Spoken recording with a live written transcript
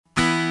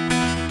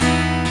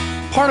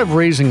Part of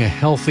raising a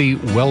healthy,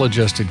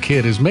 well-adjusted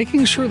kid is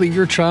making sure that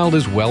your child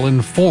is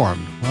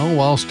well-informed. Well,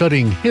 while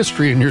studying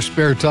history in your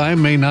spare time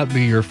may not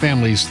be your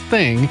family's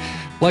thing,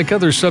 like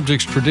other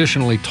subjects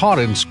traditionally taught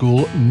in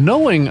school,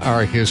 knowing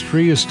our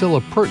history is still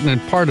a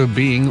pertinent part of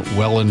being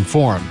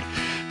well-informed.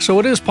 So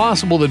it is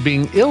possible that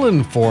being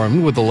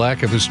ill-informed with the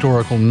lack of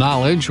historical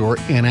knowledge or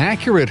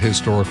inaccurate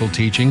historical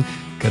teaching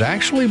could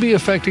actually be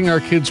affecting our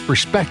kids'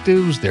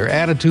 perspectives, their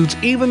attitudes,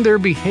 even their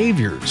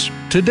behaviors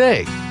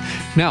today.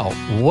 Now,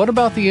 what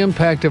about the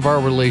impact of our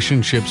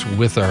relationships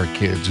with our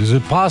kids? Is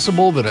it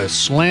possible that a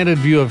slanted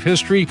view of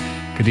history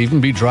could even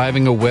be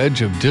driving a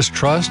wedge of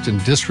distrust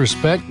and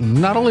disrespect,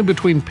 not only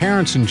between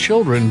parents and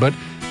children, but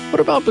what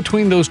about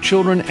between those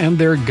children and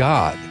their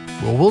God?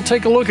 Well, we'll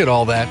take a look at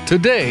all that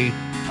today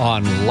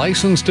on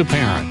License to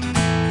Parent.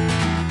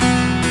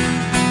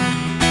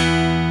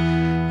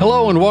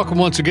 Hello and welcome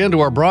once again to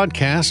our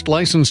broadcast.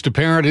 License to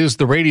Parent is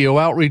the radio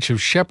outreach of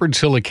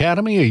Shepherd's Hill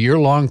Academy, a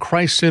year-long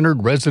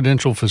Christ-centered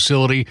residential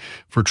facility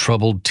for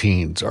troubled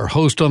teens. Our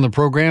host on the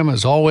program,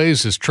 as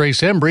always, is Trace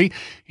Embry.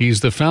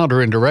 He's the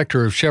founder and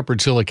director of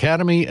Shepherd's Hill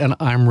Academy, and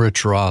I'm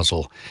Rich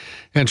Rosell.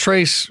 And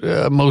Trace,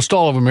 most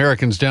all of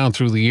Americans down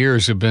through the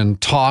years have been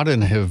taught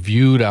and have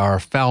viewed our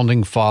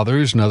founding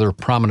fathers and other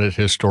prominent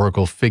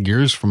historical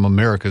figures from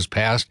America's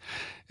past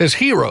as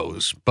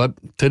heroes, but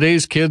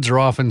today's kids are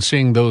often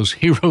seeing those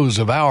heroes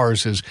of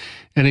ours as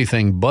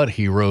anything but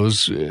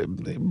heroes.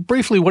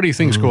 Briefly, what do you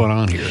think is going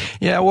on here?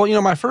 Yeah,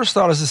 well, my first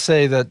thought is to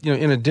say that,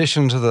 in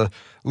addition to the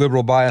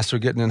liberal bias they're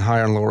getting in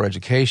higher and lower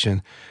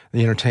education,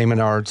 the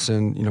entertainment arts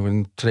and,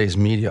 in today's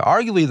media,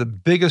 arguably the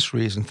biggest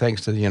reason,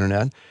 thanks to the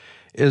internet,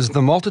 is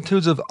the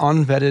multitudes of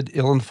unvetted,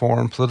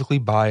 ill-informed, politically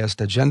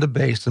biased,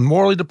 agenda-based, and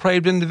morally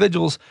depraved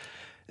individuals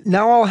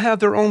now all have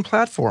their own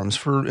platforms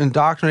for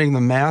indoctrinating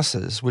the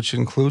masses, which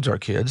includes our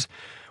kids,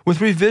 with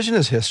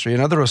revisionist history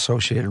and other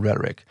associated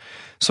rhetoric.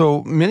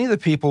 So many of the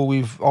people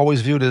we've always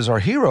viewed as our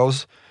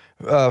heroes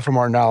from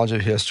our knowledge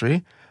of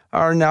history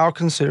are now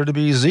considered to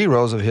be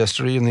zeros of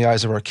history in the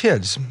eyes of our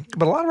kids.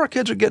 But a lot of our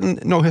kids are getting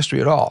no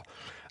history at all,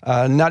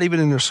 not even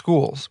in their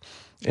schools.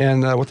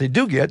 And what they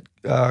do get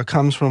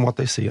comes from what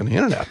they see on the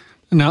internet.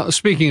 Now,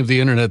 speaking of the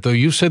internet, though,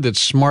 you said that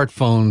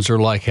smartphones are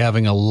like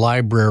having a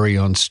library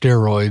on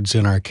steroids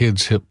in our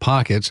kids' hip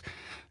pockets.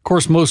 Of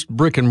course, most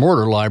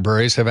brick-and-mortar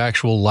libraries have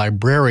actual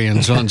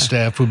librarians on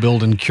staff who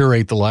build and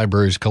curate the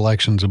library's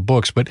collections of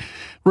books. But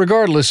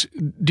regardless,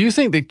 do you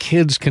think that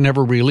kids can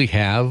ever really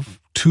have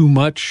too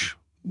much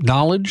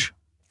knowledge?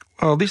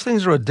 Well, these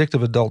things are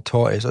addictive adult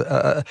toys.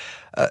 A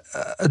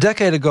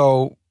decade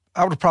ago,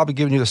 I would have probably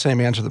given you the same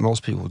answer that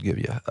most people would give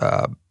you.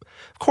 Of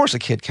course a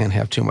kid can't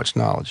have too much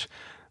knowledge.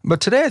 But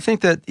today I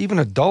think that even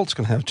adults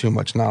can have too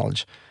much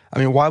knowledge. I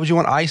mean, why would you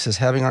want ISIS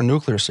having our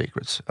nuclear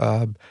secrets?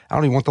 I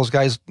don't even want those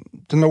guys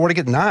to know where to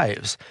get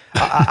knives.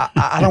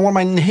 I don't want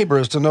my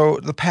neighbors to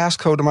know the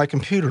passcode to my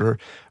computer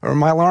or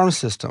my alarm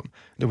system.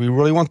 Do we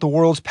really want the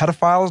world's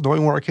pedophiles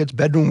knowing where our kids'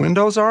 bedroom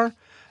windows are?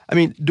 I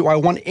mean, do I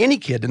want any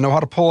kid to know how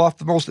to pull off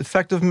the most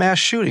effective mass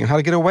shooting and how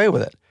to get away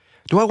with it?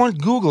 Do I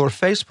want Google or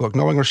Facebook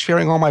knowing or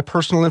sharing all my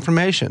personal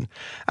information?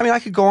 I mean, I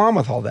could go on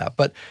with all that,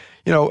 but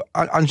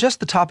on just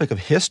the topic of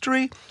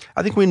history,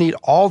 I think we need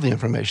all the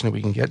information that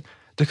we can get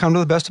to come to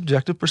the best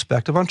objective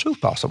perspective on truth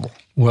possible.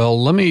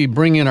 Well, let me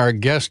bring in our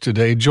guest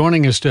today.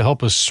 Joining us to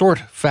help us sort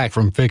fact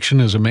from fiction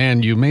is a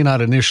man you may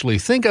not initially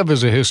think of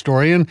as a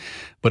historian,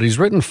 but he's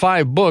written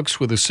 5 books,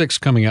 with a 6th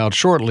coming out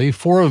shortly.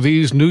 4 of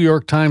these New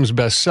York Times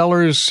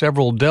bestsellers.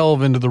 Several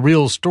delve into the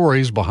real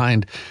stories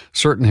behind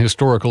certain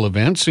historical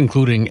events,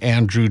 including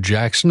Andrew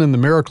Jackson and the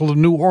Miracle of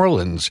New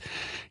Orleans.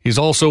 He's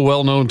also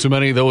well known to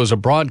many, though, as a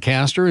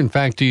broadcaster. In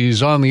fact,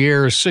 he's on the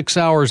air 6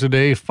 hours a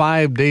day,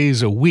 5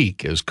 days a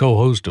week, as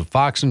co-host of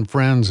Fox and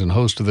Friends and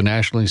host of the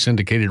nationally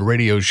syndicated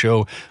radio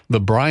show,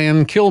 The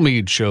Brian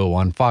Kilmeade Show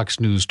on Fox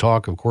News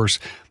Talk. Of course,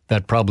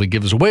 that probably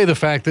gives away the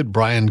fact that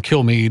Brian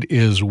Kilmeade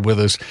is with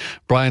us.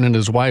 Brian and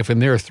his wife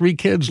and their 3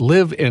 kids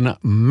live in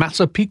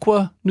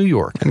Massapequa, New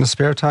York. In the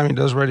spare time, he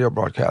does radio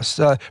broadcasts.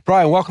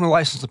 Brian, welcome to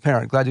License to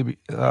Parent. Glad you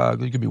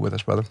could be with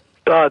us, brother.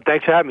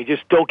 Thanks for having me.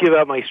 Just don't give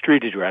out my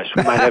street address.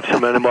 We might have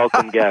some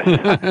unwelcome guests.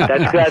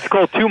 That's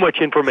called too much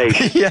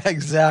information. Yeah,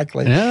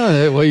 exactly.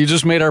 Yeah, well, you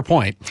just made our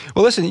point.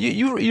 Well, listen,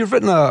 you've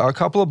written a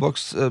couple of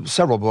books,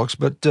 several books,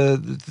 but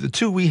the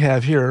 2 we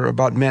have here are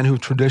about men who are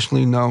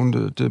traditionally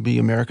known to be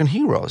American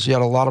heroes. Yet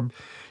a lot of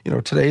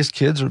today's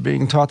kids are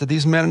being taught that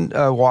these men,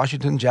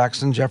 Washington,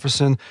 Jackson,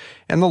 Jefferson,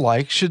 and the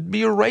like, should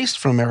be erased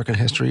from American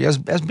history as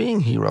being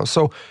heroes.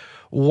 So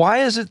why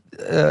is it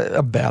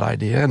a bad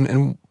idea,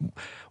 and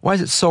why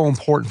is it so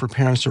important for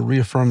parents to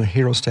reaffirm the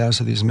hero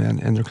status of these men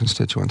and their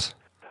constituents?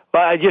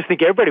 Well, I just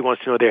think everybody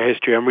wants to know their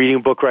history. I'm reading a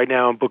book right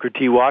now on Booker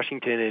T.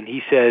 Washington, and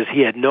he says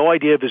he had no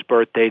idea of his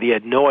birth date. He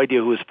had no idea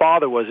who his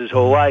father was his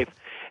whole life.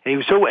 And he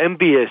was so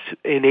envious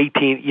in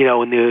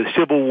the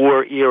Civil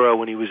War era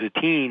when he was a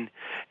teen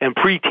and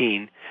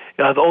preteen,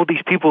 all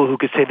these people who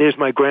could say, there's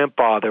my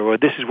grandfather, or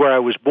this is where I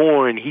was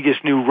born. He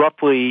just knew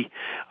roughly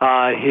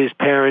his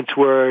parents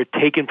were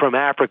taken from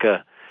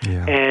Africa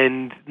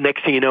And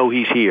next thing you know,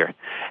 he's here.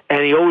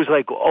 And he always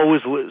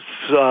was,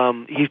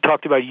 he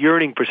talked about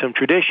yearning for some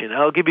tradition.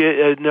 I'll give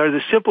you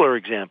another simpler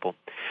example.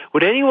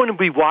 Would anyone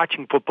be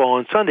watching football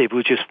on Sunday if it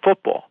was just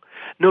football?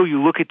 No,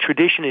 you look at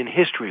tradition and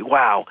history.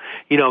 Wow,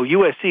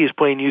 USC is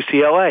playing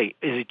UCLA.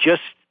 Is it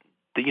just,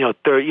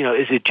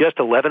 is it just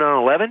 11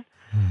 on 11?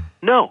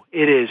 No,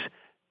 it is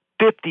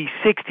 50,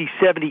 60,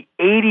 70,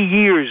 80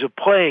 years of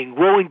playing,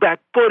 rolling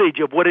back footage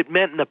of what it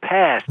meant in the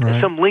past,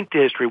 some link to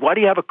history. Why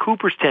do you have a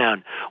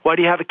Cooperstown? Why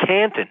do you have a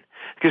Canton?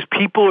 Because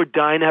people are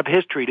dying to have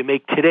history. To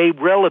make today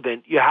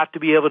relevant, you have to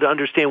be able to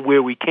understand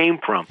where we came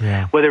from,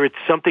 whether it's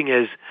something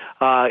as,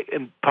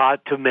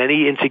 to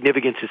many,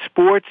 insignificant as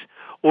sports,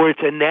 or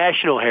it's a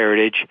national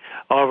heritage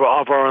of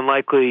our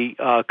unlikely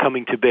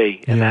coming to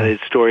be, and that is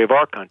the story of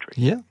our country.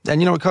 Yeah,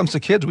 and when it comes to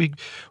kids, we've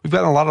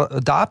got a lot of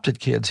adopted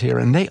kids here,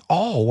 and they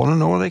all want to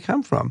know where they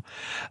come from.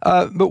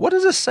 But what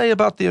does this say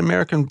about the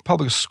American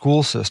public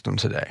school system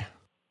today?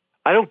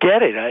 I don't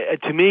get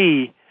it. To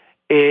me,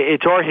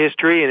 it's our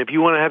history, and if you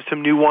want to have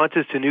some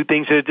nuances to new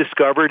things that are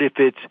discovered,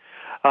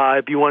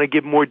 if you want to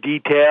give more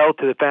detail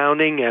to the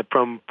founding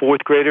from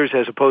fourth graders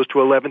as opposed to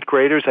 11th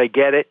graders, I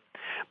get it.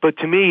 But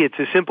to me, it's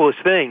the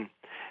simplest thing.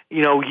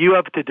 You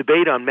have to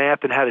debate on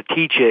math and how to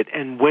teach it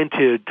and when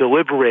to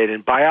deliver it,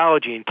 and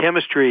biology and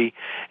chemistry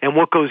and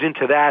what goes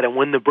into that, and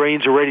when the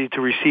brains are ready to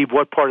receive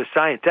what part of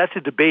science. That's a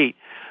debate,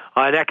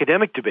 an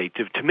academic debate.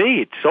 To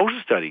me, it's social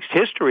studies.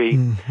 History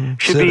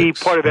should be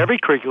part of every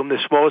curriculum, the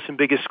smallest and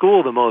biggest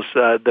school,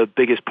 the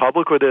biggest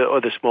public or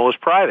the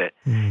smallest private.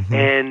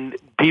 And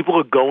people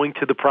are going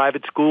to the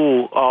private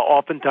school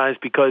oftentimes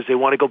because they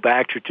want to go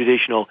back to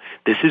traditional,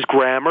 this is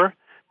grammar,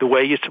 the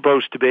way you're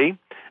supposed to be.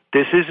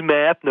 This is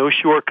math, no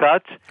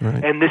shortcuts,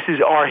 and this is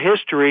our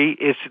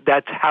history.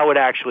 That's how it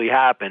actually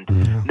happened.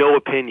 No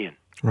opinion.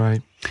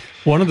 Right.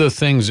 One of the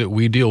things that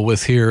we deal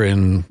with here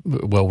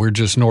we're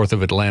just north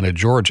of Atlanta,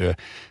 Georgia,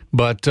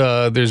 but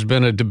there's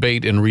been a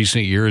debate in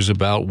recent years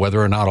about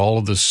whether or not all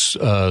of the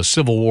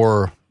Civil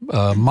War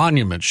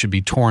monuments should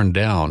be torn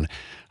down.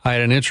 I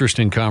had an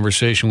interesting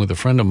conversation with a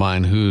friend of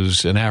mine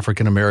who's an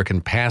African-American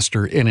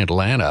pastor in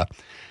Atlanta,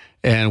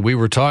 and we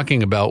were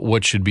talking about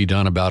what should be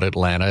done about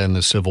Atlanta and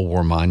the Civil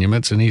War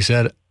monuments, and he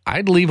said,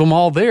 I'd leave them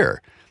all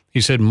there. He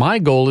said, my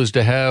goal is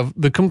to have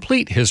the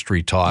complete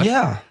history taught.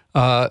 Yeah.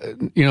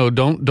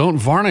 Don't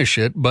varnish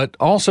it, but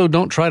also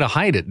don't try to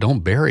hide it. Don't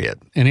bury it.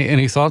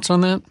 Any thoughts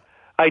on that?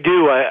 I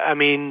do.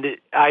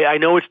 I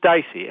know it's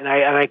dicey, and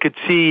I could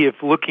see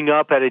if looking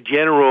up at a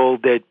general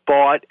that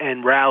fought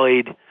and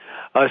rallied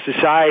a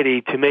society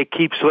to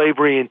keep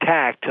slavery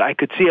intact, I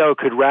could see how it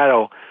could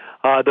rattle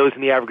those in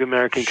the African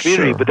American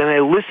community. Sure. But then I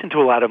listened to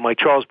a lot of my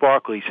Charles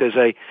Barkley says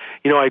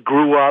I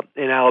grew up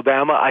in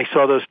Alabama. I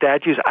saw those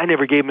statues. I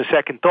never gave them a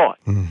second thought.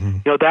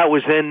 That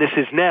was then. This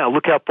is now.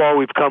 Look how far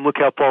we've come. Look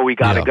how far we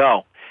got to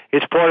go.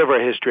 It's part of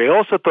our history. I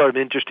also thought it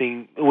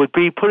interesting would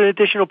be put an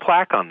additional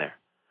plaque on there.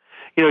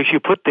 You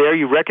put there,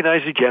 you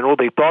recognize the general.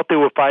 They thought they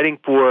were fighting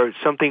for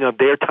something of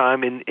their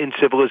time in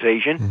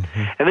civilization.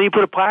 And then you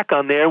put a plaque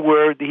on there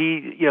where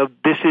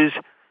this is,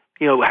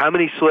 how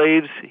many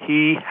slaves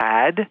he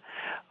had.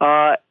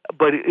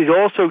 But it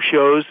also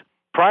shows,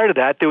 prior to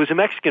that, there was a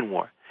Mexican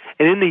War.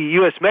 And in the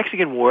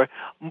U.S.-Mexican War,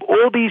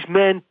 all these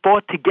men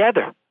fought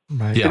together.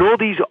 Right. And all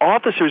these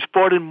officers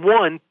fought in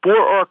one for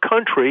our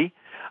country,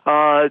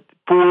 for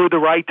the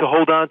right to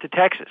hold on to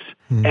Texas.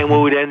 And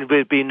what would end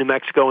up being New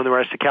Mexico and the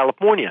rest of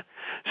California.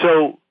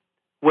 So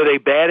were they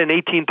bad in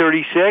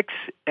 1836,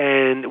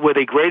 and were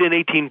they great in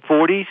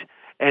 1840s,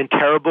 and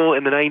terrible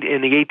in the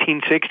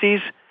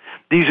 1860s?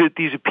 These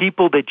are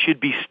people that should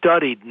be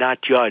studied,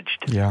 not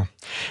judged. Yeah,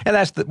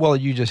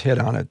 and you just hit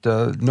on it.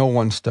 No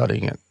one's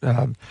studying it.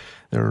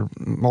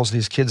 Most of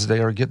these kids today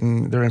are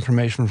getting their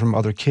information from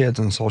other kids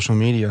on social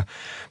media.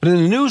 But in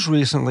the news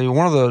recently,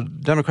 one of the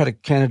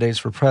Democratic candidates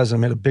for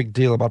president made a big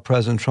deal about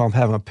President Trump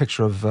having a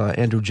picture of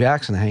Andrew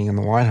Jackson hanging in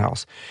the White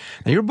House.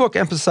 Now, your book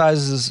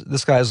emphasizes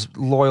this guy's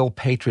loyal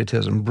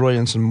patriotism,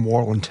 brilliance, and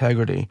moral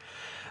integrity.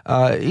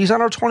 He's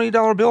on our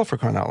 $20 bill, for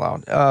crying out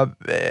loud.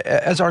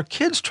 As our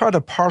kids try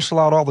to parcel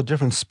out all the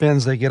different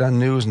spins they get on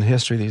news and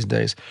history these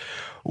days,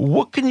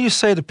 what can you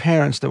say to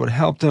parents that would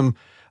help them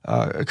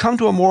come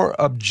to a more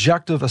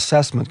objective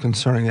assessment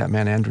concerning that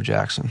man, Andrew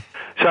Jackson?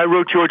 So I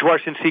wrote George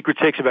Washington's Secret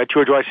Six about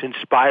George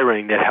Washington's spy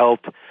ring that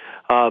helped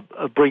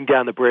bring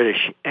down the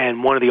British.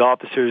 And one of the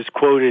officers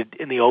quoted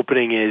in the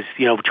opening is,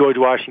 George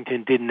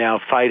Washington didn't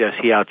outfight us,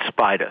 he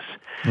outspied us.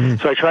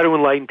 So I try to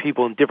enlighten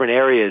people in different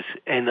areas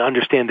and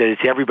understand that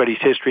it's everybody's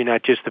history,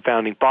 not just the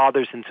founding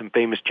fathers and some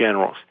famous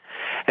generals.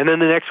 And then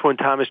the next one,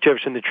 Thomas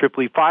Jefferson, the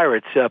Tripoli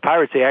Pirates,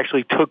 they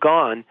actually took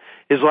on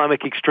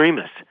Islamic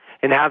extremists.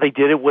 And how they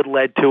did it, what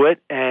led to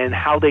it, and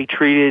how they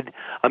treated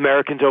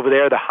Americans over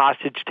there. The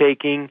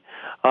hostage-taking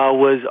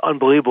was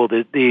unbelievable.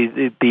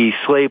 The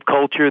slave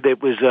culture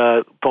that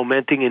was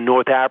fomenting in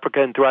North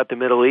Africa and throughout the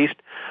Middle East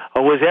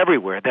was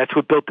everywhere. That's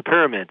what built the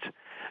pyramids.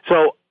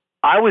 So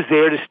I was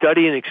there to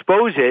study and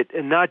expose it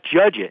and not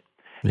judge it.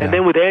 Yeah. And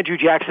then with Andrew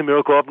Jackson,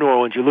 Miracle of New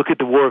Orleans, you look at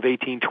the War of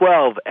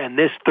 1812, and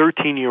this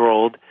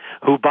 13-year-old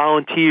who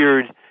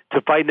volunteered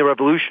to fight in the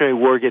Revolutionary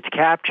War gets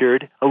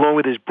captured along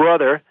with his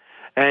brother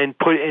and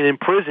put and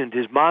imprisoned.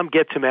 His mom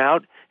gets him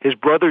out. His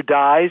brother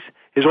dies.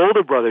 His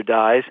older brother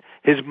dies.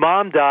 His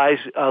mom dies,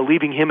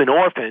 leaving him an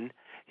orphan.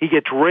 He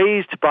gets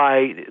raised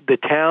by the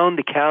town,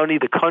 the county,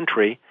 the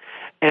country,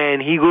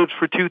 and he lives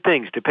for two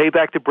things, to pay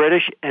back the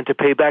British and to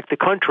pay back the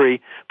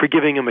country for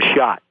giving him a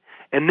shot.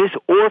 And this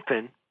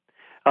orphan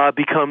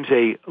becomes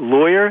a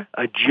lawyer,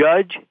 a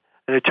judge,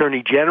 an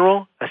attorney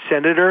general, a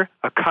senator,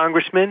 a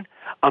congressman,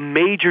 a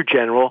major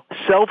general,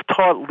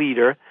 self-taught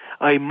leader,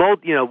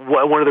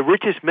 one of the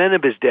richest men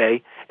of his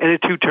day, and a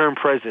two-term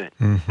president.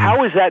 Mm-hmm.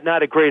 How is that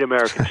not a great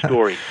American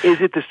story? Is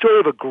it the story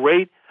of a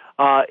great?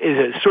 Is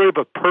it a story of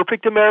a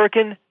perfect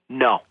American?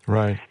 No.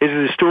 Right. Is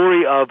it the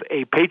story of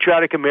a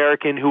patriotic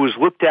American who was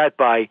looked at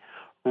by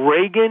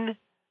Reagan,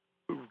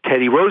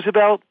 Teddy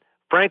Roosevelt,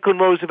 Franklin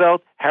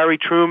Roosevelt, Harry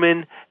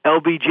Truman,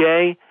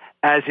 LBJ,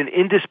 as an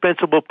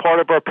indispensable part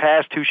of our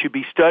past who should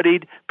be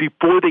studied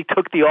before they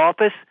took the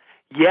office?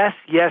 Yes,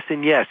 yes,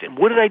 and yes. And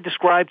what did I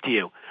describe to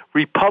you?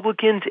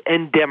 Republicans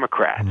and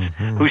Democrats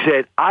who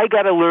said, I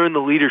got to learn the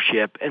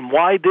leadership and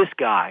why this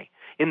guy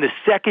in the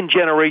second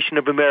generation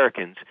of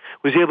Americans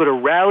was able to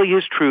rally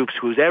his troops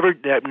who was ever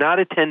not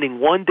attending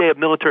one day of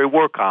military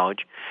war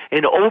college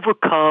and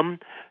overcome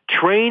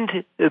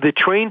the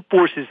trained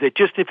forces that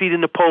just defeated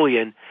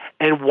Napoleon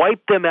and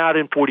wiped them out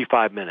in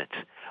 45 minutes.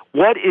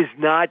 What is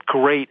not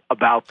great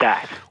about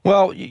that?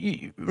 Well,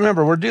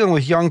 remember, we're dealing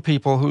with young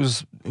people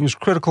whose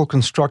critical,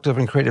 constructive,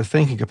 and creative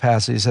thinking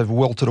capacities have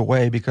wilted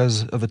away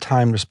because of the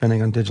time they're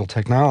spending on digital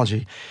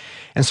technology.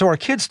 And so our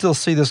kids still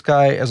see this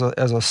guy as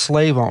a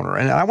slave owner.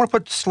 And I want to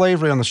put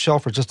slavery on the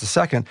shelf for just a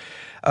second.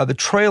 The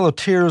Trail of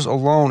Tears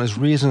alone is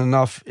reason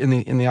enough in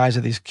the eyes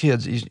of these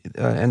kids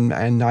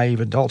and naive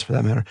adults, for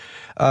that matter,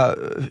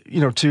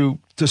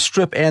 to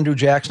strip Andrew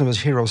Jackson of his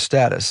hero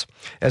status,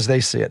 as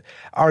they see it.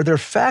 Are there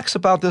facts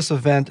about this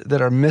event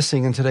that are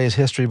missing in today's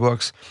history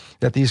books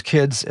that these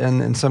kids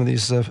and some of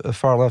these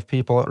far-left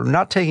people are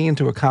not taking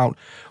into account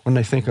when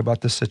they think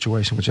about this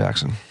situation with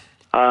Jackson?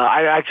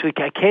 I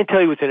can't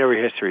tell you what's in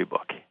every history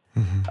book,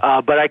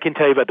 but I can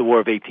tell you about the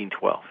War of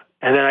 1812.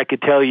 And then I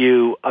could tell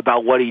you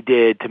about what he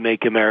did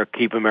to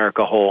keep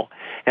America whole.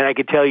 And I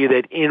could tell you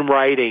that in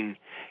writing,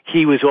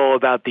 he was all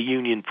about the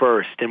Union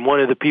first. And one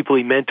of the people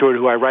he mentored,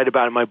 who I write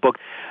about in my book,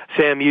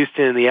 Sam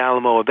Houston and the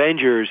Alamo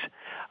Avengers,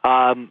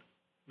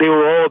 they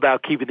were all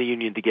about keeping the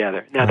Union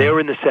together. Now, they were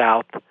in the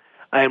South,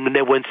 and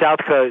when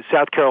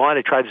South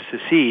Carolina tried to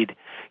secede,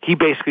 he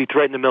basically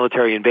threatened a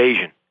military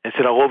invasion and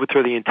said, I'll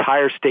overthrow the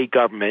entire state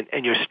government,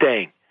 and you're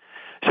staying.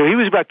 So he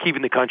was about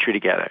keeping the country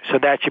together. So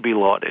that should be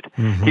lauded.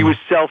 Mm-hmm. He was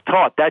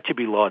self-taught. That should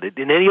be lauded.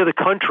 In any other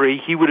country,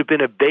 he would have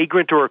been a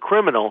vagrant or a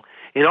criminal.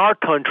 In our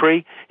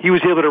country, he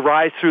was able to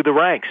rise through the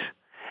ranks.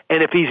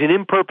 And if he's an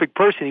imperfect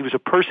person, he was a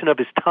person of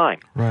his time.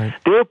 Right.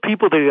 There are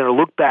people that are going to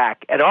look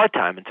back at our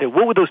time and say,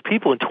 what were those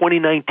people in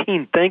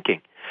 2019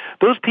 thinking?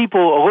 Those people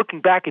are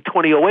looking back at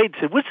 2008 and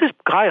said, what's this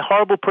guy,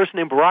 horrible person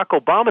named Barack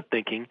Obama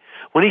thinking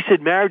when he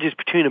said marriage is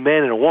between a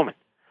man and a woman?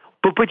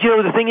 But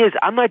the thing is,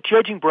 I'm not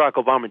judging Barack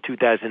Obama in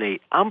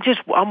 2008.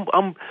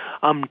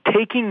 I'm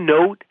taking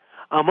note.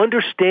 I'm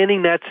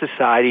understanding that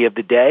society of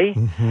the day,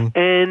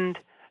 and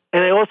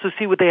I also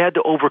see what they had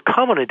to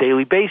overcome on a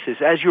daily basis.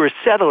 As you're a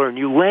settler and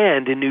you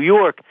land in New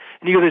York,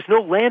 and you go, there's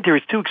no land here,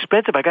 it's too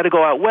expensive, I got to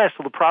go out west.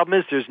 Well, the problem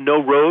is there's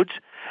no roads,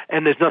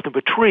 and there's nothing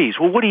but trees.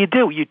 Well, what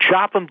do? You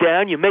chop them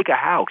down, you make a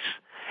house.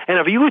 And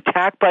if you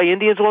attacked by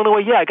Indians along the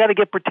way, I got to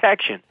get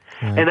protection.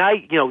 Right.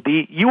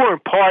 And you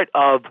weren't part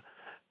of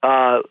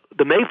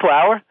the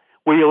Mayflower,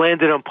 where you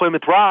landed on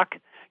Plymouth Rock.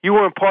 You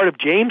weren't part of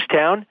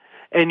Jamestown,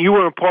 and you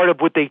weren't part of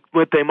what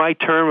they might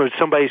term as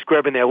somebody's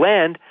grabbing their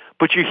land.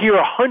 But you're here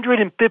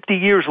 150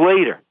 years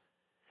later,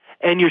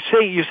 and you're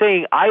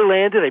saying I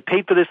landed, I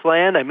paid for this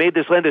land, I made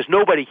this land. There's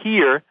nobody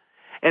here,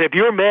 and if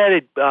you're mad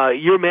at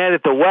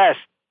the West,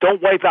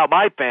 don't wipe out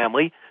my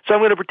family. So I'm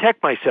going to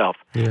protect myself.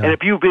 Yeah. And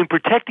if you've been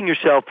protecting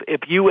yourself,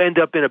 if you end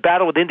up in a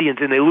battle with Indians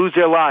and they lose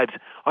their lives,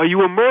 are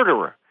you a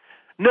murderer?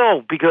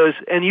 No,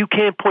 and you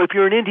can't point, if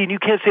you're an Indian, you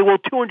can't say, well,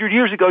 200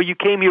 years ago you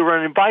came here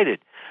uninvited.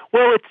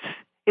 Well,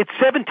 it's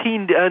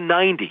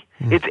 1790.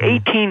 It's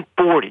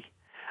 1840.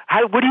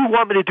 What do you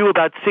want me to do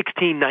about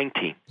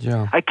 1619?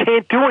 Yeah. I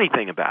can't do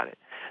anything about it.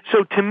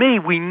 So to me,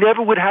 we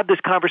never would have this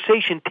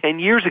conversation 10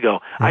 years ago.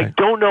 Right. I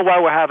don't know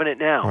why we're having it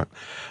now. Right.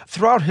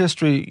 Throughout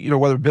history,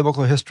 whether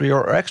biblical history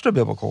or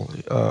extra-biblical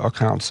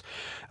accounts,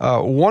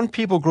 one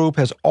people group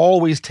has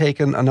always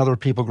taken another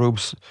people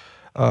group's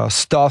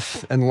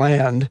stuff and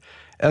land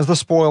as the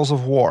spoils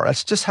of war.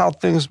 That's just how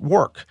things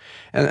work.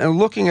 And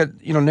looking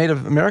at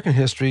Native American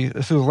history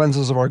through the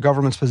lenses of our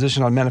government's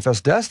position on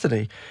manifest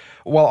destiny,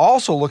 while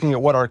also looking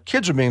at what our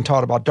kids are being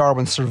taught about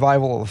Darwin's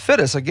survival of the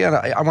fittest, again,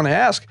 I want to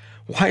ask,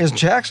 why is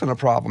Jackson a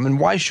problem? And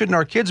why shouldn't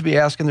our kids be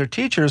asking their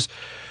teachers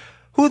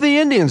who the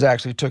Indians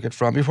actually took it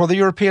from before the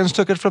Europeans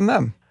took it from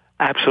them?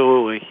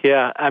 Absolutely,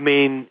 yeah. I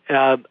mean,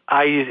 I'm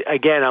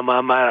at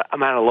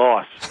a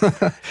loss.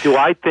 Do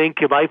I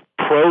think, am I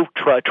pro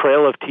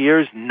Trail of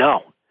Tears?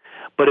 No.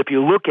 But if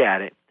you look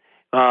at it,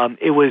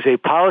 it was a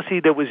policy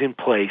that was in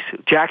place.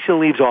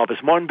 Jackson leaves office.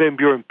 Martin Van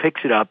Buren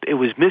picks it up. It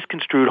was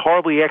misconstrued,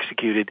 horribly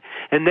executed.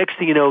 And next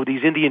thing you know,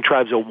 these Indian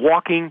tribes are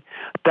walking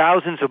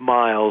thousands of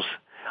miles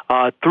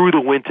through the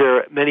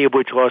winter, many of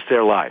which lost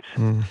their lives.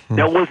 Mm-hmm.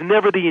 Now, it was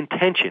never the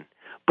intention.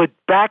 But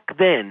back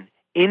then,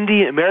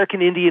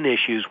 American Indian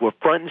issues were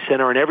front and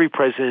center on every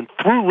president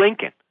through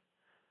Lincoln.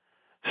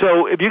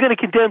 So if you're going to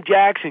condemn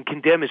Jackson,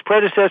 condemn his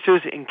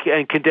predecessors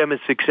and condemn his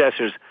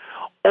successors,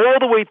 all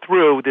the way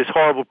through this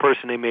horrible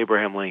person named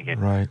Abraham Lincoln.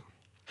 Right.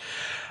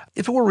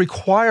 If it were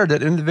required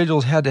that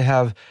individuals had to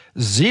have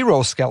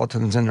 0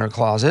 skeletons in their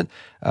closet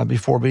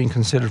before being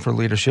considered for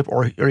leadership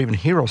or even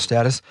hero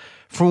status,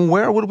 from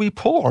where would we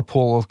pull our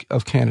pool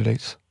of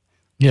candidates?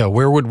 Yeah,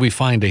 where would we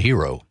find a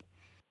hero?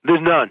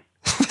 There's none.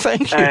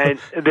 Thank you. And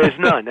there's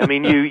none. I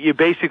mean, you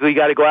basically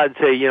got to go out and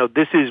say,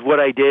 this is what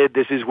I did,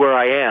 this is where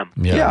I am.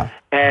 Yeah.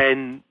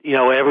 And,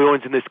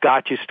 everyone's in this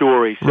gotcha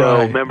story.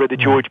 So remember the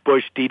George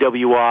Bush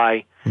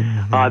DWI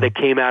that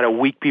came out a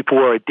week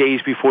before, or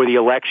days before the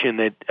election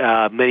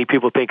that many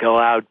people think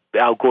allowed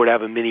Al Gore to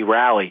have a mini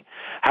rally.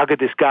 How could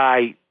this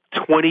guy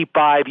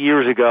 25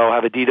 years ago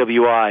have a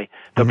DWI?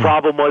 The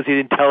problem was he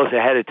didn't tell us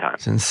ahead of time.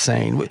 It's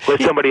insane.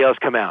 Let somebody else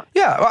come out.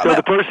 Yeah. Well, so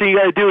the first thing you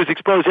got to do is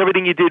expose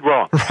everything you did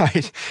wrong.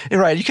 Right.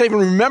 You can't even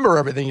remember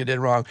everything you did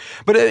wrong.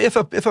 But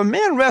if a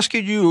man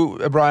rescued you,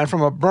 Brian,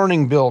 from a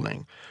burning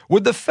building,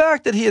 would the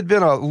fact that he had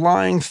been a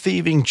lying,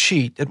 thieving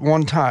cheat at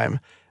one time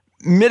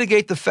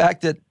mitigate the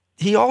fact that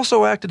he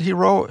also acted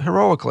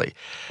heroically?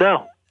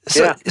 No.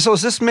 So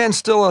is this man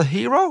still a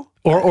hero?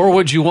 Or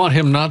would you want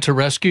him not to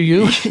rescue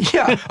you?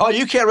 Yeah. Oh,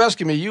 you can't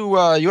rescue me. You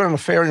had an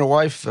affair on your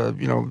wife.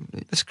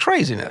 It's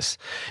craziness.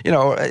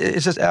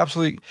 It's just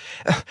absolutely.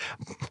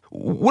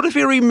 What if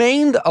he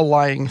remained a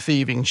lying,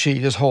 thieving cheat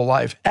his whole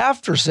life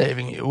after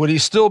saving you? Would he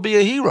still be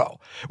a hero?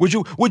 Would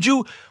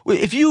you,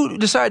 if you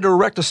decided to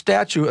erect a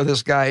statue of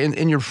this guy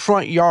in your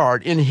front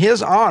yard in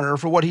his honor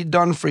for what he'd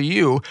done for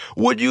you,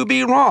 would you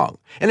be wrong?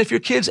 And if your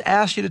kids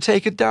asked you to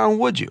take it down,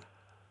 would you?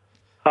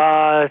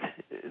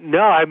 No,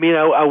 I mean,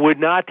 I would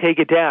not take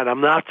it down.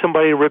 I'm not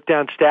somebody to rip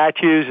down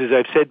statues. As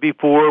I've said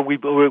before,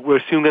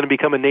 we're soon going to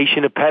become a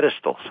nation of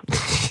pedestals.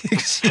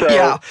 So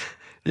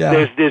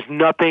yeah. There's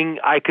nothing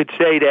I could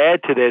say to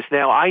add to this.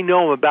 Now, I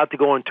know I'm about to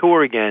go on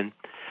tour again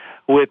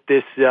with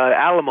this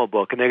Alamo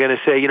book, and they're going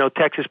to say,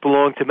 Texas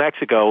belonged to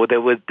Mexico.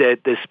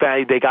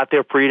 They got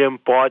their freedom,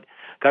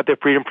 got their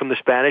freedom from the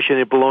Spanish, and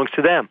it belongs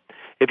to them.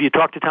 If you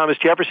talk to Thomas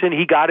Jefferson,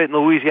 he got it in the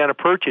Louisiana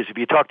Purchase. If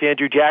you talk to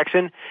Andrew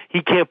Jackson,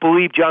 he can't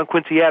believe John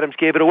Quincy Adams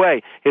gave it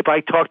away. If I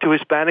talk to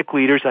Hispanic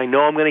leaders, I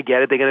know I'm going to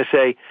get it. They're going to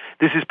say,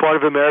 this is part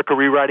of America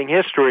rewriting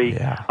history.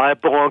 Yeah. I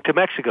belong to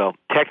Mexico.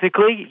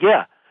 Technically,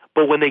 yeah.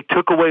 But when they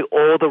took away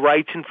all the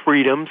rights and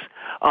freedoms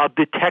of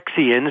the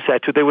Texians,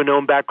 that's what they were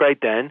known back right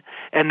then,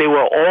 and they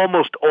were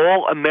almost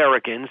all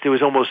Americans, there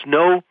was almost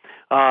no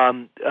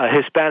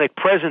Hispanic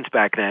presence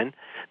back then.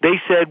 They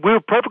said,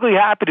 we're perfectly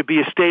happy to be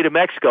a state of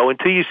Mexico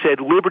until you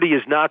said liberty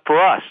is not for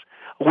us.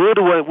 We're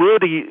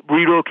the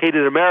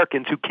relocated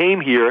Americans who came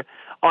here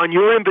on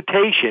your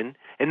invitation,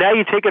 and now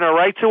you're taking our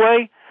rights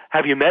away?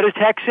 Have you met a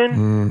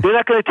Texan? They're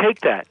not going to take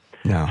that.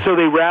 No. So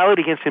they rallied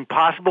against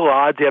impossible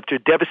odds after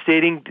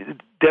devastating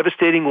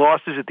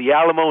losses at the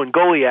Alamo and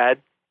Goliad,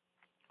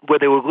 where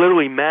they were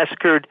literally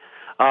massacred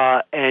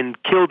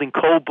and killed in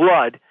cold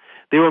blood.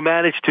 They were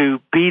managed to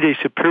beat a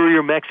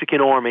superior Mexican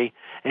army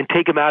and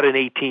take them out in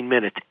 18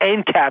 minutes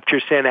and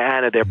capture Santa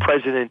Anna, their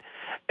president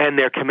and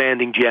their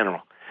commanding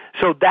general.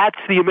 So that's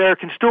the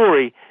American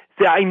story.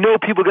 I know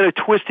people are going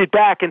to twist it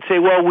back and say,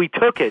 well, we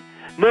took it.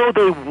 No,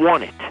 they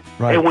won it.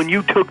 Right. And when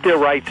you took their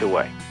rights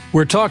away.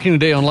 We're talking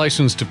today on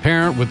Licensed to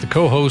Parent with the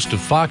co-host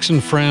of Fox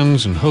and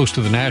Friends and host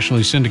of the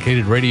nationally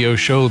syndicated radio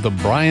show, The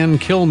Brian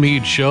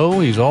Kilmeade Show.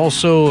 He's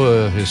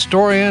also a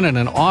historian and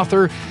an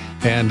author.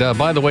 And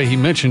by the way, he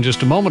mentioned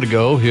just a moment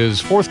ago his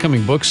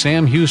forthcoming book,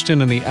 Sam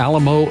Houston and the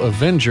Alamo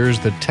Avengers,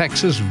 The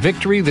Texas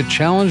Victory That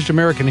Challenged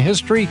American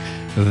History.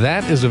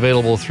 That is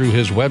available through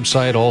his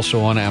website,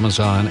 also on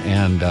Amazon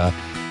and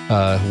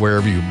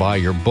wherever you buy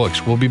your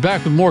books. We'll be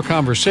back with more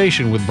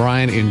conversation with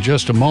Brian in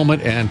just a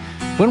moment. And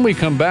when we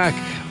come back,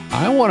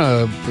 I want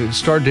to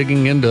start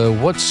digging into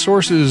what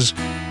sources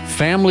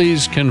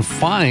families can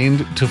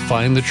find to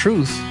find the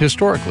truth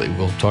historically.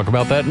 We'll talk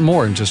about that and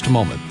more in just a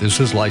moment. This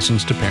is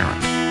Licensed to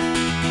Parent.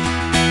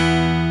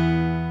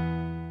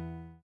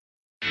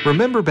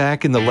 Remember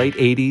back in the late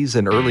 80s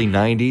and early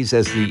 90s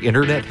as the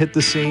internet hit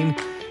the scene?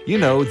 You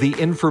know, the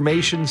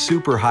information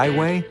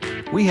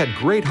superhighway? We had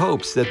great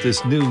hopes that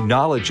this new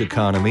knowledge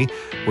economy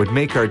would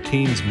make our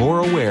teens more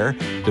aware,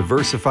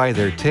 diversify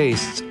their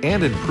tastes,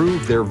 and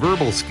improve their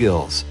verbal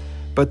skills.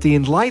 But the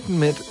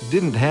enlightenment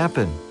didn't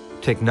happen.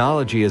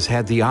 Technology has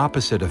had the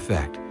opposite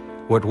effect.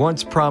 What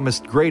once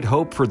promised great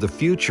hope for the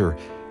future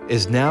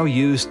is now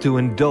used to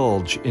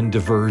indulge in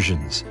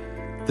diversions.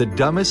 The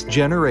Dumbest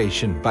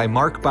Generation by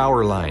Mark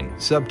Bauerlein,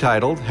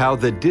 subtitled How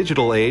the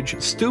Digital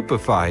Age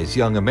Stupefies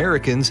Young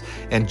Americans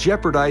and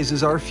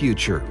Jeopardizes Our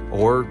Future,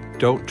 or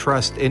Don't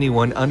Trust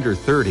Anyone Under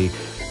 30,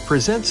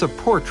 presents a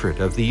portrait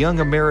of the young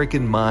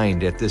American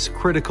mind at this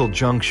critical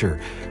juncture,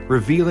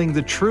 revealing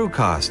the true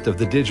cost of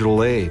the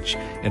digital age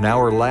and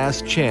our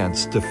last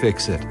chance to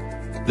fix it.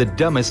 The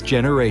Dumbest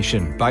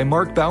Generation by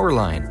Mark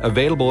Bauerlein,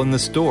 available in the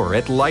store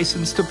at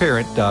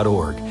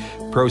licensedtoparent.org.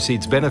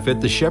 Proceeds benefit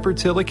the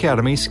Shepherd's Hill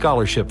Academy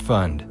Scholarship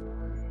Fund.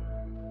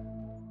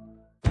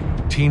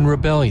 Teen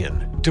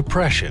rebellion,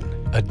 depression,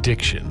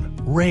 addiction,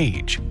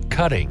 rage,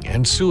 cutting,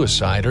 and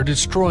suicide are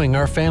destroying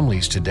our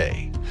families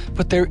today.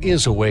 But there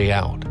is a way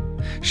out.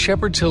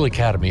 Shepherd's Hill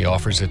Academy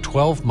offers a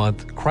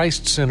 12-month,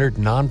 Christ-centered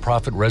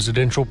nonprofit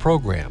residential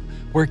program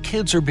where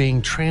kids are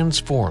being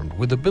transformed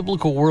with a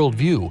biblical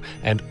worldview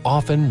and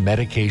often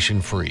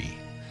medication-free.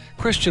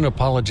 Christian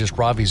apologist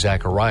Ravi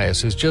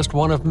Zacharias is just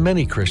one of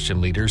many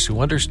Christian leaders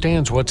who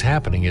understands what's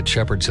happening at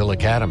Shepherd's Hill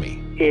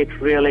Academy. It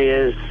really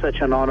is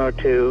such an honor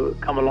to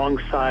come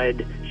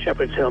alongside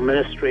Shepherd's Hill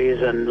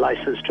Ministries and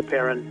Licensed to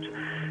Parent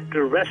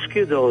to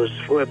rescue those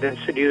who have been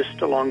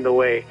seduced along the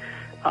way.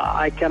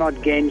 I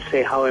cannot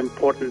gainsay how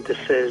important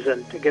this is,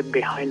 and to get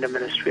behind a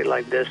ministry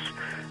like this,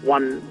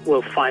 one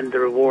will find the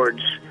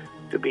rewards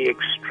to be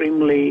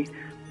extremely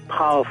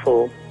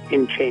powerful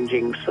in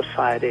changing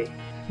society.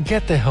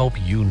 Get the help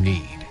you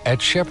need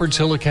at Shepherd's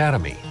Hill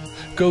Academy.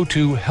 Go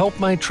to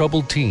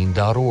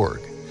helpmytroubledteen.org.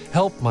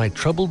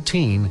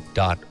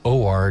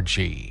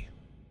 helpmytroubledteen.org.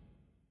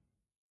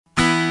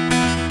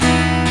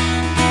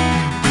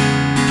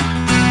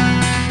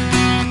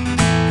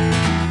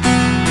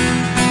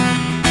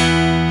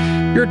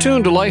 You're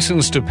tuned to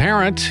Licensed to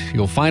Parent.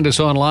 You'll find us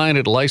online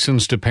at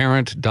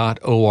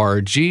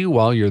licensedtoparent.org.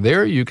 While you're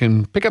there, you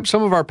can pick up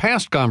some of our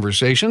past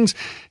conversations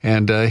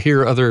and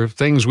hear other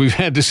things we've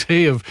had to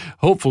say of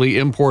hopefully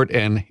import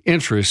and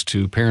interest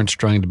to parents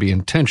trying to be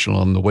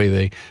intentional in the way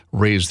they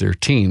raise their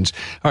teens.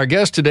 Our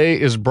guest today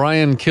is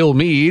Brian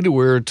Kilmeade.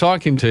 We're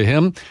talking to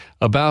him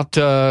about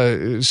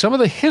some of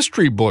the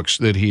history books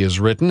that he has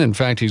written. In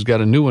fact, he's got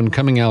a new one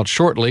coming out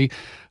shortly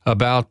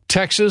about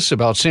Texas,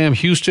 about Sam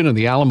Houston and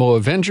the Alamo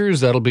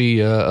Avengers. That'll be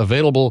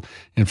available.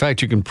 In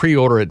fact, you can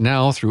pre-order it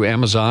now through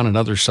Amazon and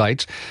other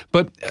sites.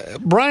 But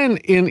Brian,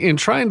 in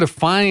trying to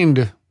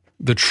find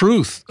the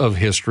truth of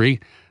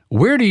history,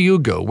 where do you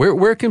go?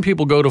 Where can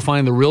people go to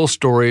find the real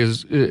story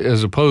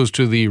as opposed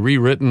to the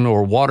rewritten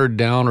or watered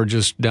down or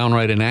just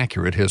downright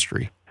inaccurate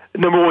history?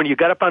 Number one, you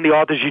got to find the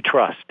authors you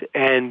trust.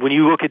 And when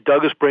you look at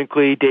Douglas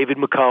Brinkley, David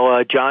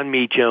McCullough, John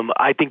Meacham,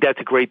 I think that's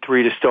a great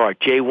three to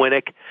start. Jay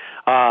Winnick,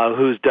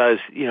 who does,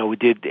 we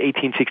did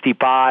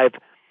 1865.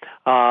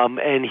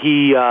 And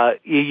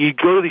you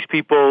go to these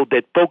people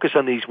that focus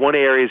on these one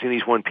areas and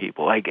these one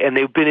people, and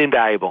they've been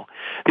invaluable.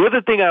 The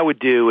other thing I would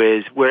do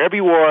is, wherever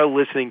you are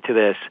listening to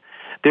this,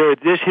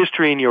 there's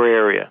history in your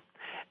area.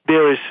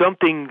 There is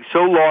something so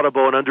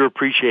laudable and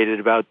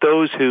underappreciated about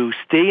those who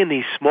stay in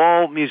these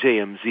small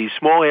museums, these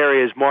small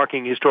areas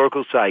marking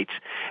historical sites.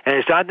 And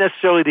it's not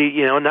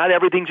necessarily not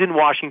everything's in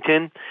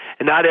Washington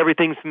and not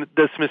everything's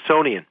the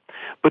Smithsonian.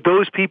 But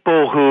those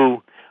people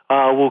who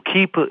will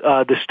keep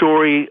the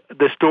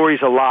stories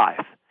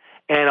alive.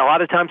 And a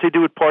lot of times they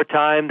do it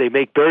part-time. They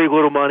make very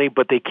little money,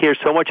 but they care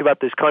so much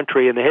about this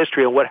country and the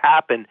history and what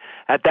happened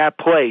at that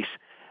place.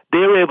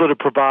 They're able to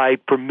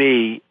provide for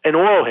me an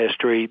oral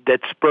history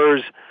that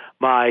spurs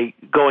my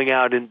going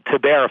out and to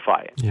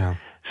verify it. Yeah.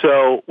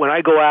 So when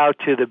I go out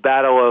to the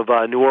Battle of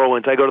New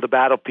Orleans, I go to the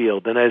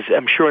battlefield, and as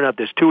I'm sure enough,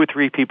 there's 2 or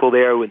 3 people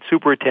there with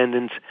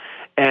superintendents,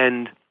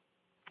 and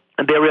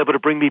they're able to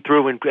bring me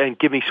through and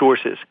give me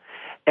sources.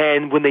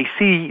 And when they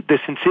see the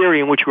sincerity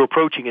in which we're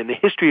approaching and the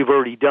history you've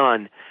already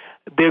done,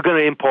 they're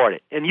going to impart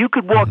it. And you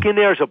could walk in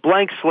there as a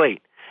blank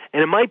slate.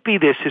 And it might be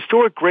this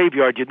historic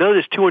graveyard. You know,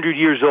 it's 200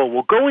 years old.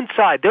 Well, go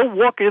inside. They'll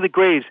walk into the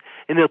graves,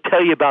 and they'll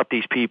tell you about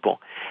these people.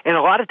 And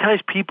a lot of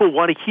times people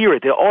want to hear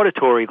it. They're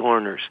auditory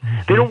learners.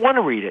 Mm-hmm. They don't want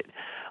to read it.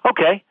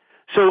 Okay,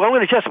 so I'm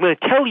going to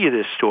tell you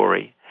this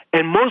story,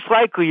 and most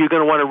likely you're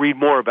going to want to read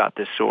more about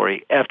this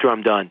story after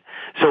I'm done.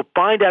 So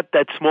find out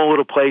that small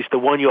little place, the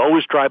one you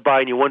always drive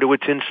by and you wonder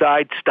what's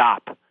inside,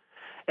 stop.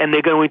 And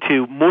they're going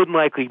to more than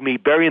likely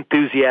meet very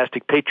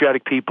enthusiastic,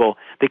 patriotic people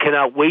that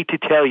cannot wait to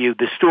tell you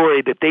the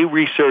story that they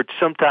researched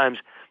sometimes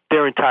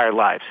their entire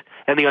lives.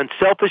 And the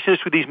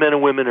unselfishness with these men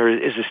and women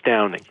is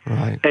astounding.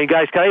 Right. And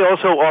guys, can I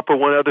also offer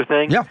one other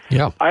thing?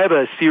 Yeah. I have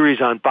a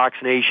series on Fox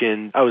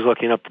Nation. I was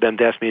lucky enough for them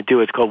to ask me to do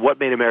it. It's called What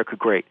Made America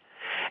Great.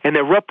 And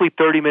they're roughly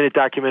 30-minute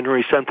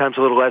documentaries, sometimes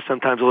a little less,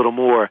 sometimes a little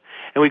more.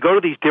 And we go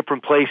to these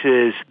different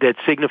places that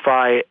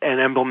signify and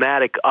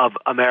emblematic of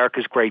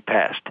America's great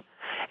past.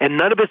 And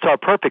none of it's our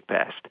perfect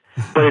past,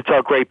 but it's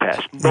our great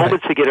past.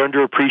 Moments that get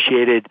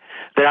underappreciated,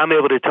 that I'm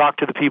able to talk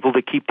to the people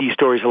that keep these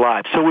stories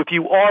alive. So if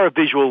you are a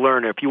visual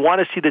learner, if you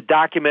want to see the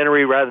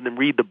documentary rather than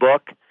read the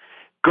book,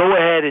 go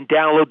ahead and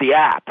download the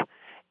app.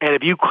 And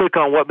if you click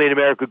on What Made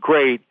America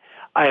Great,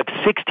 I have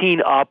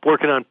 16 up,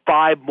 working on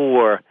 5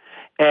 more.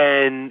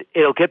 And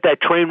it'll get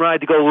that train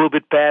ride to go a little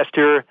bit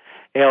faster.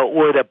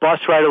 or the bus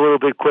ride a little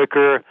bit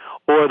quicker,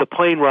 or the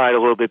plane ride a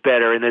little bit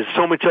better. And there's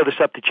so much other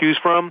stuff to choose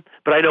from,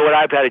 but I know what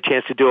I've had a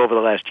chance to do over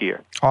the last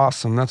year.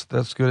 Awesome.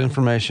 That's good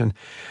information.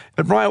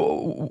 But Brian,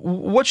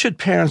 what should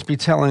parents be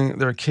telling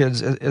their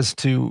kids as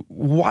to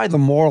why the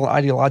moral and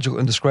ideological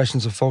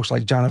indiscretions of folks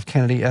like John F.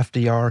 Kennedy,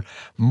 FDR,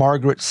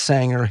 Margaret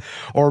Sanger,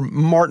 or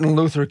Martin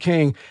Luther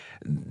King,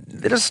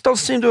 they just don't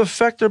seem to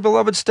affect their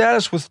beloved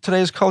status with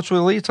today's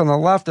cultural elites on the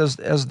left as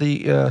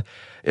the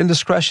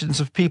indiscretions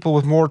of people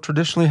with more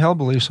traditionally held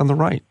beliefs on the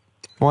right?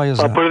 Why is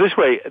that? I'll put it this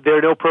way. There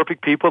are no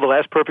perfect people. The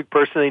last perfect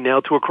person they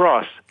nailed to a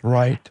cross.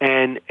 Right.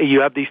 And you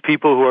have these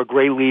people who are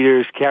great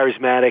leaders,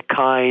 charismatic,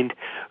 kind,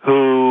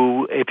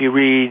 who, if you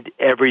read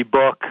every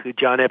book,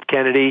 John F.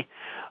 Kennedy,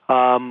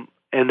 and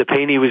the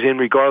pain he was in,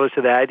 regardless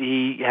of that,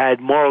 he had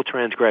moral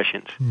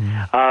transgressions.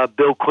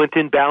 Bill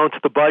Clinton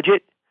balanced the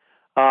budget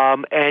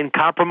and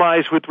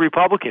compromised with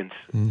Republicans.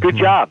 Good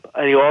job.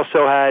 And he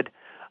also had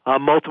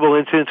multiple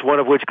incidents, one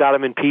of which got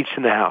him impeached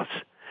in the House.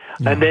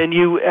 And then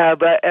you have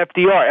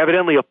FDR,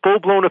 evidently a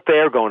full-blown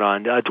affair going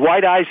on.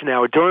 Dwight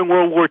Eisenhower, during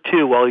World War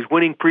II, while he's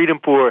winning freedom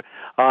for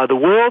the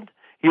world,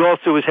 he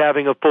also was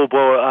having a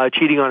full-blown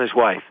cheating on his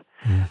wife.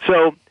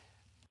 So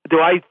do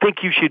I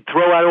think you should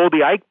throw out all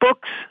the Ike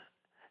books?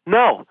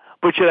 No.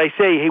 But should I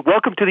say, hey,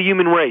 welcome to the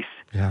human race?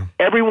 Yeah.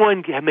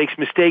 Everyone makes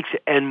mistakes,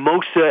 and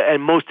most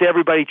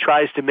everybody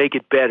tries to make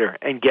it better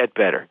and get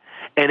better.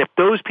 And if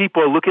those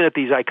people are looking at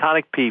these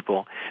iconic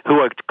people who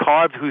are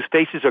carved, whose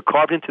faces are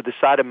carved into the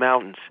side of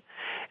mountains,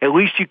 at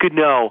least you could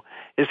know,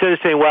 instead of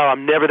saying, well,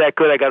 I'm never that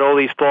good, I got all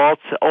these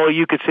faults, or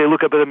you could say,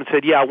 look up at them and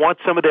say, yeah, I want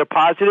some of their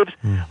positives,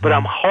 but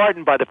I'm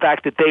heartened by the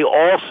fact that they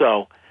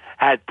also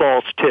had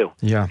faults too.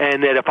 Yeah.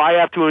 And that if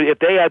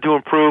they have to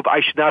improve,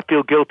 I should not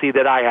feel guilty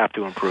that I have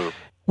to improve.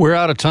 We're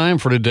out of time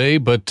for today,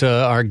 but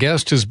our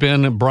guest has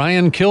been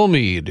Brian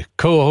Kilmeade,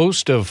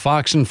 co-host of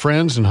Fox and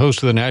Friends and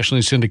host of the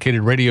nationally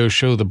syndicated radio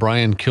show, The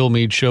Brian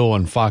Kilmeade Show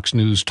on Fox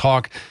News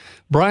Talk.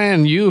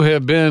 Brian, you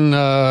have been,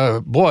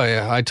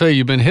 I tell you,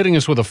 you've been hitting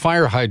us with a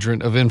fire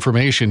hydrant of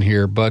information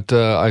here, but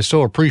I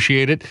so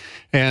appreciate it.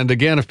 And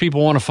again, if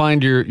people want to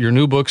find your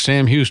new book,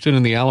 Sam Houston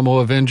and the Alamo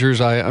Avengers,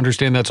 I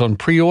understand that's on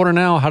pre-order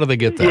now. How do they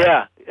get that?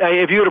 Yeah.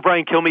 If you go to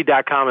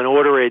BrianKilmeade.com and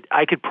order it,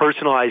 I could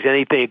personalize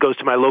anything. It goes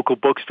to my local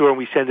bookstore, and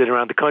we send it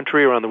around the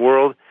country, around the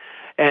world.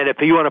 And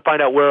if you want to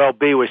find out where I'll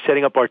be, we're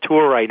setting up our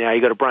tour right now. You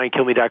go to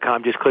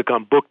BrianKilmeade.com, just click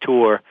on Book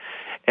Tour.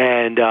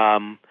 And,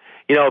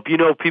 if you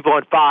know people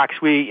on Fox,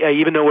 we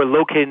even though we're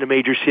located in a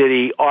major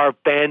city, our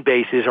fan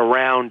base is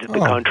around the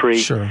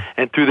country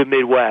and through the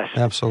Midwest.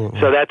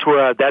 Absolutely. So that's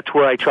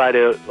where I try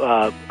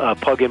to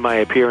plug in my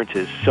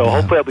appearances. So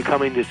hopefully I'll be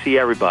coming to see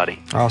everybody.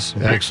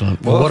 Awesome.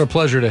 Excellent. Well, what a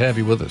pleasure to have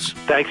you with us.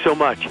 Thanks so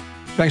much.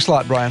 Thanks a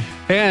lot, Brian.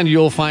 And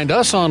you'll find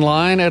us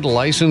online at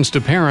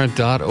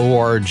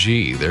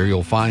licensedtoparent.org. There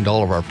you'll find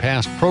all of our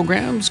past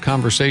programs,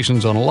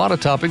 conversations on a lot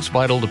of topics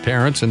vital to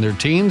parents and their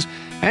teens,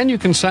 and you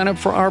can sign up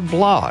for our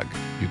blog.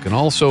 You can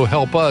also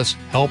help us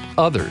help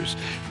others.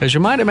 As you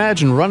might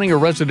imagine, running a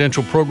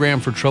residential program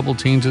for troubled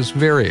teens is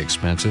very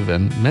expensive,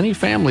 and many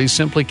families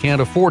simply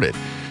can't afford it.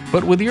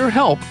 But with your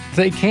help,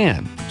 they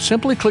can.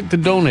 Simply click the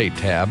Donate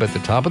tab at the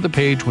top of the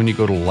page when you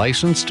go to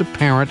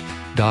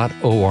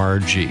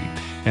licensedtoparent.org.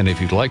 And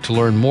if you'd like to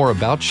learn more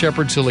about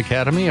Shepherd's Hill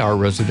Academy, our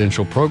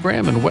residential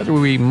program, and whether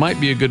we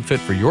might be a good fit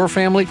for your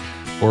family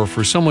or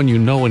for someone you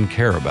know and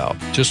care about,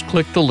 just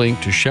click the link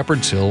to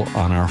Shepherd's Hill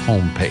on our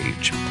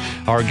homepage.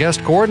 Our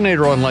guest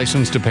coordinator on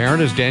Licensed to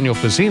Parent is Daniel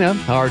Fazina.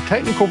 Our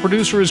technical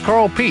producer is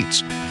Carl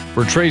Peets.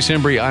 For Trace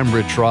Embry, I'm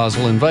Rich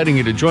Rosell, inviting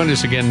you to join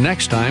us again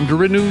next time to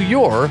renew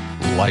your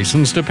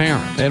License to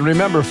Parent. And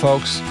remember,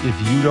 folks, if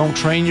you don't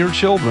train your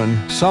children,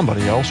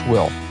 somebody else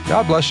will.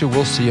 God bless you.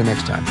 We'll see you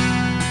next time.